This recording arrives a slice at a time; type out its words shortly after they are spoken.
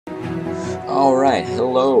Alright,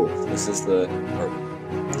 hello. This is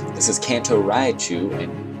Kanto Raichu,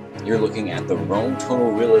 and you're looking at the Rome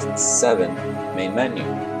Total Realism 7 main menu.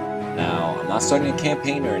 Now, I'm not starting a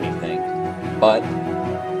campaign or anything, but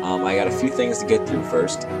I got a few things to get through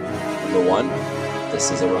first. Number one,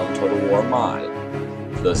 this is a Rome Total War mod.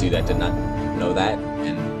 For those of you that did not know that,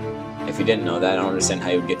 and if you didn't know that, I don't understand how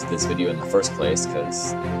you would get to this video in the first place,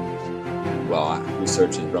 because, well, who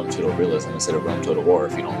searches Rome Total Realism instead of Rome Total War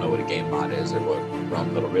if you don't know what a game mod is or what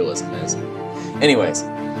Rome Total Realism is? Anyways,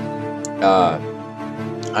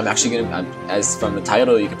 I'm actually gonna, as from the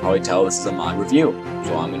title you can probably tell, this is a mod review,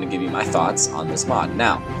 so I'm gonna give you my thoughts on this mod.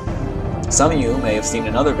 Now, some of you may have seen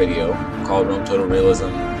another video called Rome Total Realism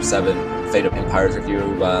 7 Fate of Empires Review,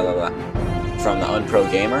 blah blah blah, from the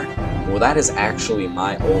Theunprogamer. Well, that is actually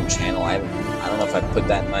my old channel. I don't know if I put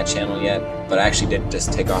that in my channel yet, but I actually did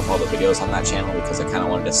just take off all the videos on that channel because I kind of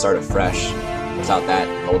wanted to start afresh without that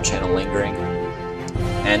old channel lingering.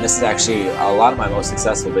 And this is actually a lot of my most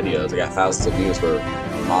successful videos. I got thousands of views for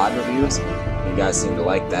mod reviews. You guys seem to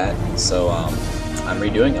like that, so I'm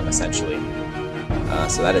redoing them essentially.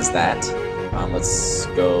 So that is that. Let's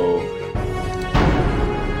go.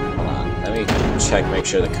 Hold on. Let me check, make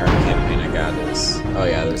sure the current campaign I got is. Oh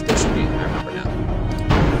yeah, there should be. I remember now.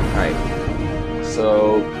 All right.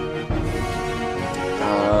 So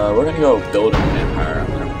we're gonna go build an empire. I'm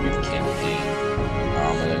gonna review the campaign,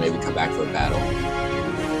 and then maybe come back for a battle.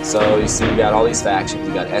 So you see, we got all these factions.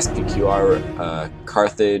 We got SPQR,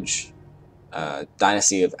 Carthage,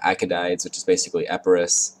 Dynasty of Achaemenid, which is basically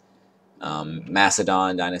Epirus,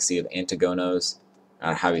 Macedon, Dynasty of Antigonos,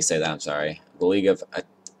 how do you say that? I'm sorry. The League of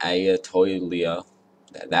Aetolia,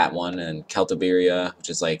 that one, and Celtiberia, which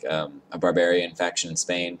is like a barbarian faction in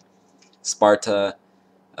Spain. Sparta,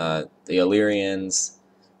 the Illyrians,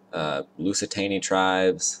 Lusitania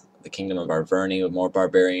tribes, the Kingdom of Arverni with more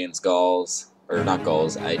barbarians, Gauls, or not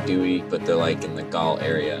Gauls, Aedui, but they're like in the Gaul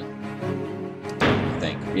area, I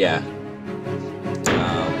think. Yeah.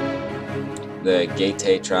 The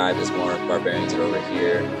Gaetae tribe is more barbarians are over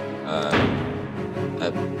here.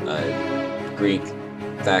 A Greek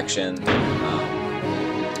faction.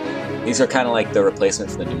 These are kind of like the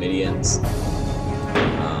replacement for the Numidians.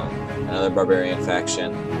 Another barbarian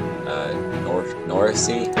faction,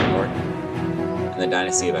 Noricii, and the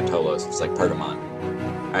Dynasty of Aetolos, which is like Pergamon.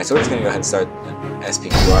 Alright, so we're just going to go ahead and start an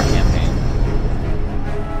SPQR campaign.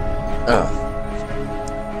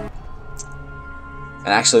 And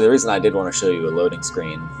actually, the reason I did want to show you a loading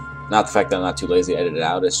screen, not the fact that I'm not too lazy to edit it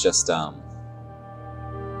out, it's just, I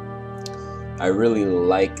really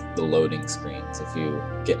like the loading screens, if you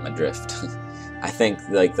get my drift. I think,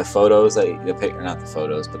 like, the photos, not the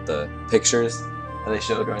photos, but the pictures that they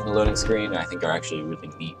show during the loading screen, I think are actually really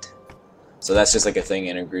neat. So that's just like a thing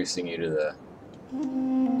introducing you to the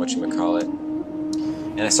whatchamacallit.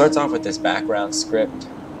 And it starts off with this background script.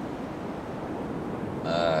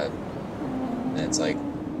 And it's like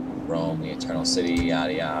Rome, the Eternal City,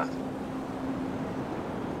 yada yada.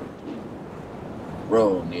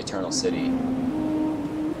 Rome, the Eternal City.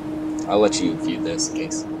 I'll let you view this in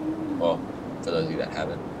case, well, for those of you that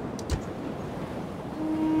haven't.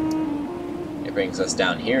 It brings us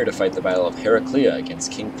down here to fight the Battle of Heraclea against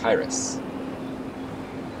King Pyrrhus.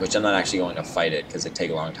 Which I'm not actually going to fight it because it'd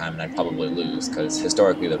take a long time and I'd probably lose, because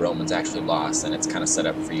historically the Romans actually lost, and it's kind of set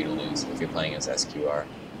up for you to lose if you're playing as SPQR.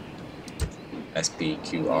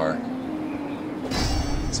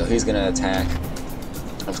 So he's going to attack.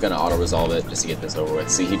 I'm just going to auto-resolve it just to get this over with.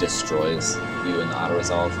 See, he destroys you in the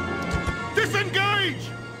auto-resolve. Disengage!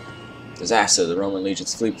 Disaster, the Roman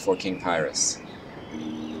legions flee before King Pyrrhus.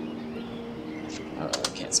 I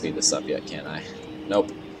can't speed this up yet, can I?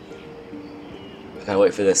 Nope. Gotta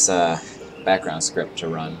wait for this background script to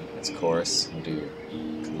run its course. We'll do.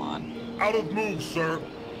 Come on. Out of move, sir.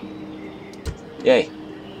 Yay.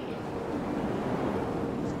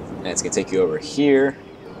 And it's gonna take you over here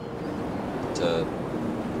to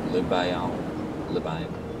Libane.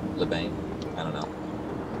 I don't know.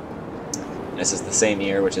 And this is the same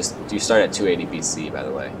year, which is, you start at 280 BC, by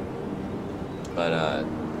the way. But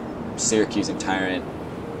Syracuse tyrant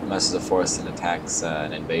messes a force and attacks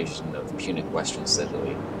an invasion of Punic Western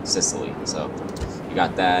Sicily. So you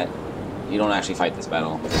got that. You don't actually fight this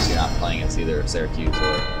battle because you're not playing as either Syracuse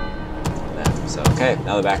or them. So okay,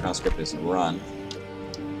 now the background script is run.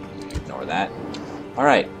 Ignore that.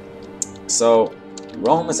 Alright, so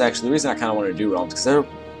Rome is actually, the reason I kind of wanted to do Rome is because they're,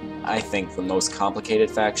 I think, the most complicated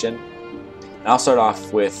faction. And I'll start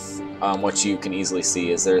off with what you can easily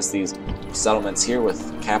see is there's these settlements here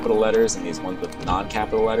with capital letters and these ones with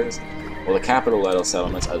non-capital letters. Well, the capital letter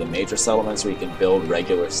settlements are the major settlements where you can build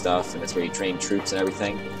regular stuff, and it's where you train troops and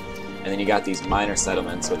everything. And then you got these minor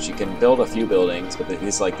settlements, which you can build a few buildings, but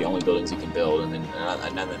these are like the only buildings you can build, and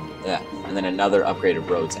then another upgraded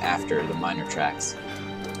roads after the minor tracks.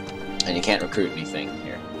 And you can't recruit anything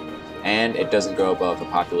here. And it doesn't go above a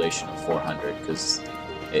population of 400, because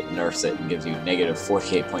it nerfs it and gives you negative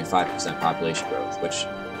 48.5% population growth, which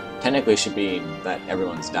technically should be that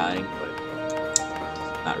everyone's dying, but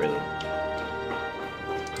not really.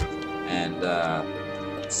 And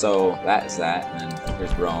so that is that, and then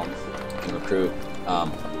here's Rome. You can recruit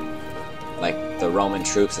like the Roman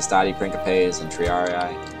troops, Estati, Principes, and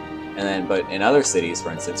Triarii. And then, but in other cities,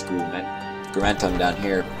 for instance, Grumentum down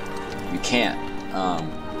here, you can't.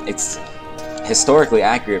 It's historically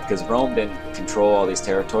accurate because Rome didn't control all these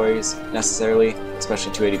territories necessarily,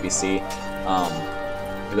 especially 280 BC.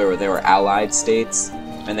 They were allied states,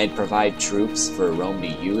 and they'd provide troops for Rome to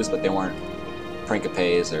use, but they weren't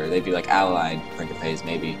Principes, or they'd be like allied Principes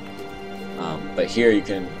maybe. But here you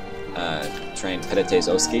can train Petites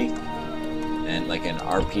Osci, and like in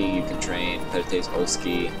RP you can train Petites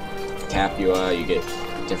Osci, Capua. You get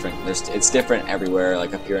different. It's different everywhere.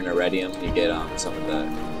 Like up here in Iridium, you get some of the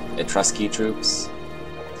Etrusci troops.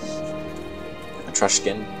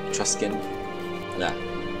 Etruscan. Nah,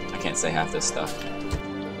 I can't say half this stuff.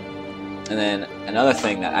 And then another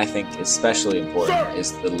thing that I think is especially important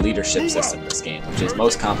is the leadership system in this game, which is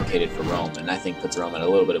most complicated for Rome, and I think puts Rome at a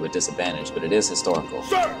little bit of a disadvantage, but it is historical.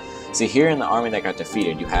 See, here in the army that got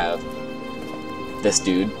defeated, you have this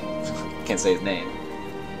dude, can't say his name,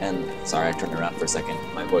 and sorry, I turned around for a second,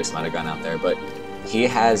 my voice might have gone out there, but he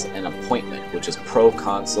has an appointment, which is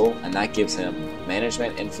proconsul, and that gives him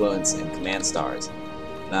management, influence, and command stars.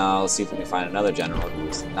 Now, let's see if we can find another general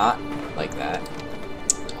who's not like that.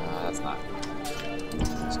 That's not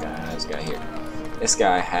this guy here. This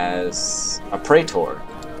guy has a praetor,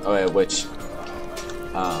 which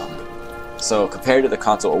so compared to the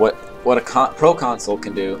consul, what a proconsul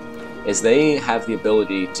can do is they have the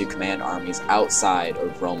ability to command armies outside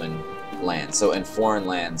of Roman lands. So in foreign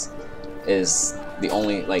lands is the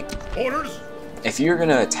only, like, Orders. If you're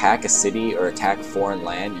gonna attack a city or attack foreign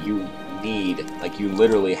land, you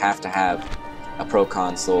literally have to have a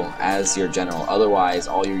proconsul as your general. Otherwise,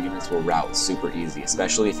 all your units will rout super easy,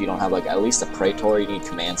 especially if you don't have like at least a praetor. You need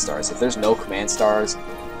command stars. If there's no command stars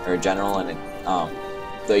or a general, and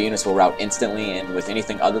the units will rout instantly, and with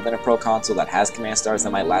anything other than a proconsul that has command stars,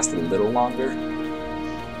 that might last a little longer.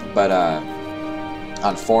 But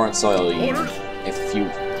on foreign soil, if you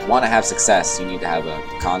want to have success, you need to have a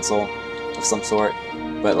consul of some sort.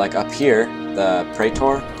 But like up here, the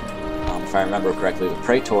praetor, if I remember correctly, the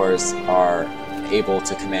praetors are able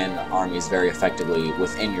to command armies very effectively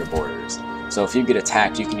within your borders. So if you get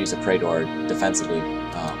attacked, you can use a praetor defensively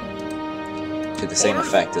to the same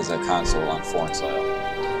effect as a consul on foreign soil.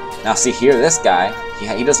 Now see here, this guy,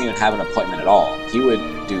 he doesn't even have an appointment at all. He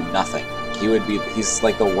would do nothing. He's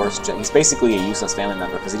like the worst, he's basically a useless family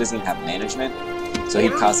member because he doesn't even have management. So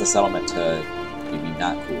he'd cause the settlement to be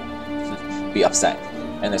not cool, be upset.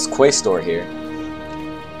 And this quaestor here,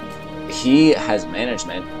 he has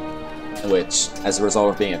management, which, as a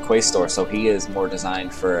result of being a quaestor, so he is more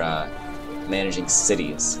designed for managing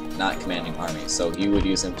cities, not commanding armies. So you would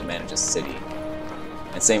use him to manage a city.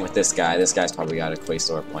 And same with this guy. This guy's probably got a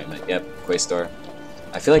quaestor appointment. Yep, quaestor.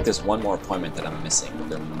 I feel like there's one more appointment that I'm missing, but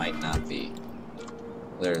there might not be.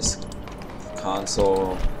 There's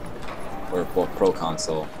consul, or well,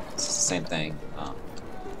 proconsul. It's the same thing.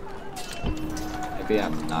 Maybe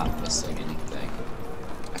I'm not missing anything.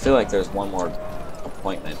 I feel like there's one more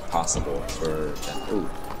appointment possible for them. Ooh.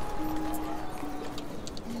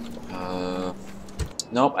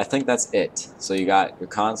 Nope, I think that's it. So you got your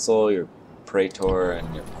consul, your praetor,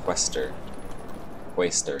 and your quaestor.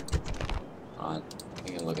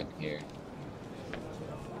 You can look in here.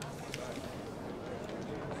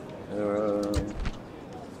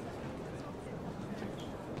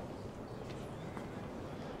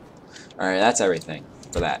 Alright, that's everything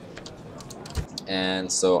for that.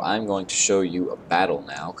 And so I'm going to show you a battle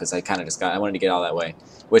now, because I wanted to get all that way.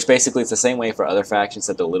 Which basically it's the same way for other factions,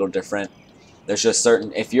 except a little different. There's just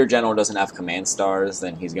certain, if your general doesn't have command stars,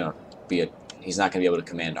 then he's not going to be able to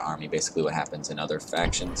command an army, basically what happens in other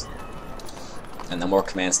factions. And the more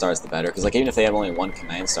command stars, the better. Because like even if they have only one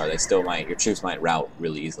command star, your troops might rout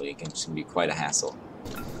really easily. It can be quite a hassle.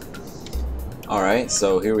 Alright,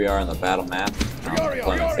 so here we are on the battle map,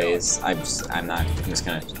 deployment phase. I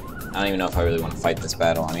don't even know if I really want to fight this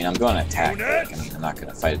battle. I mean, I'm going to attack, but like, I'm not going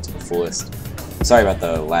to fight it to the fullest. Sorry about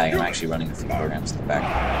the lag, I'm actually running a few programs in the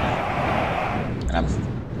background. And I'm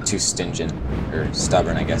too stingent, or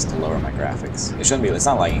stubborn, I guess, to lower my graphics. It's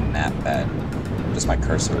not lagging that bad, just my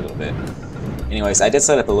cursor a little bit. Anyways, I did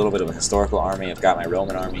set up a little bit of a historical army. I've got my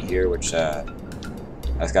Roman army here, which I've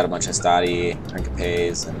got a bunch of Stati,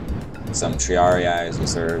 Principes, and some Triarii will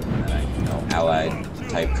serve, and then allied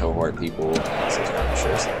type cohort people, and some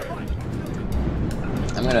skirmishers.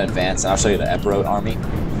 I'm going to advance, and I'll show you the Epirote army.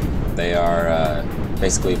 They are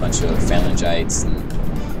basically a bunch of phalangites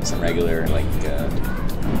and some regular, like,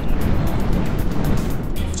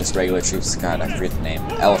 just regular troops. God, I forget the name.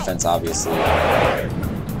 Elephants, obviously.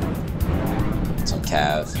 Some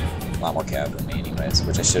cav. A lot more cav than me, anyways,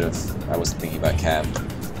 which I wasn't thinking about cav.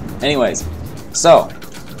 Anyways, so,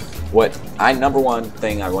 number one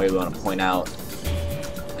thing I really want to point out,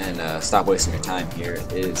 and stop wasting your time here,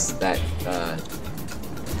 is that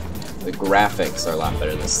the graphics are a lot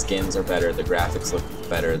better. The skins are better, the graphics look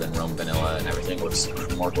better than Rome Vanilla, and everything looks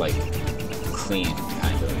more like clean,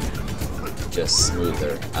 kind of. Just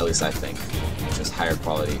smoother, at least I think. Just higher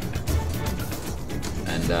quality.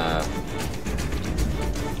 And,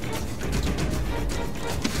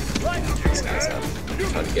 these guys up.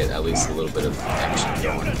 Try to get at least a little bit of action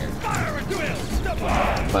going here.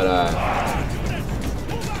 But,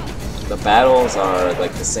 the battles are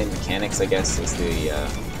like the same mechanics, I guess, as the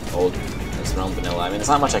old Rome Vanilla. I mean, there's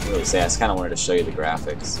not much I can really say. I just kind of wanted to show you the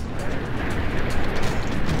graphics.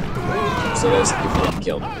 So there's people getting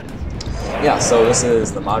killed. Yeah, so this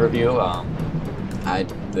is the mod review.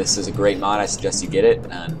 This is a great mod. I suggest you get it.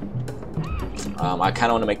 And I kind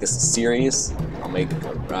of want to make this a series. I'll make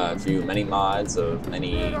many mods of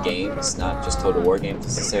many games, not just Total War games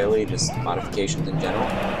necessarily, just modifications in general.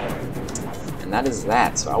 And that is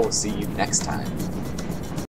that. So I will see you next time.